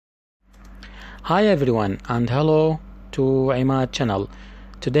Hi everyone and hello to Imad channel.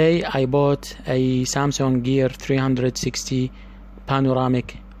 Today I bought a Samsung Gear 360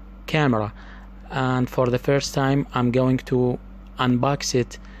 panoramic camera, and for the first time I'm going to unbox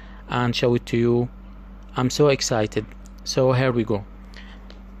it and show it to you. I'm so excited. So here we go.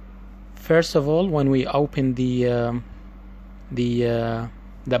 First of all, when we open the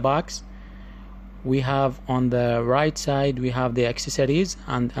box, we have on the right side we have the accessories,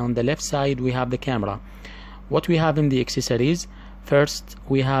 and on the left side we have the camera. What we have in the accessories: first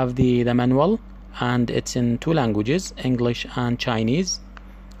we have the manual, and it's in two languages, English and Chinese,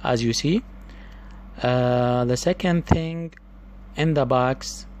 as you see. The second thing in the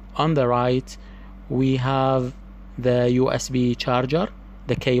box on the right, we have the USB charger,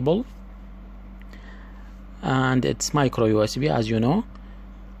 the cable, and it's micro USB, as you know.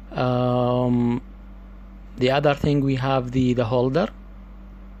 The other thing, we have the holder,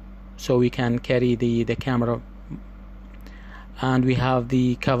 so we can carry the camera, and we have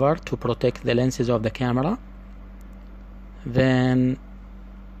the cover to protect the lenses of the camera. Then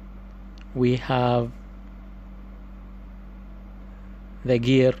we have the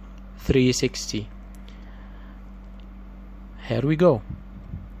Gear 360. Here we go,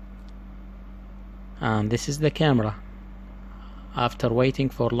 and this is the camera after waiting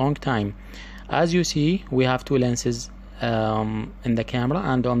for a long time. As you see, we have two lenses in the camera,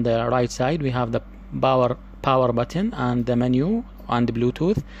 and on the right side we have the power button and the menu and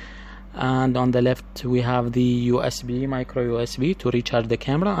Bluetooth, and on the left we have the USB, micro USB to recharge the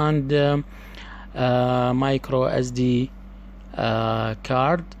camera, and micro SD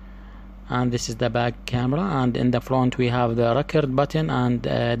card, and this is the back camera. And in the front we have the record button and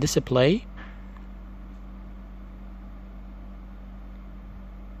display.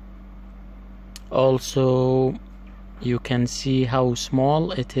 Also, you can see how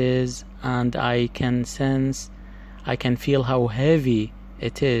small it is, and I can feel how heavy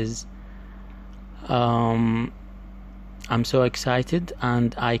it is. I'm so excited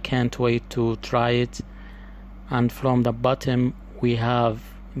and I can't wait to try it. And from the bottom we have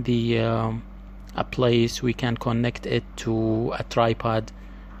the a place we can connect it to a tripod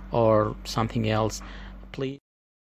or something else. Please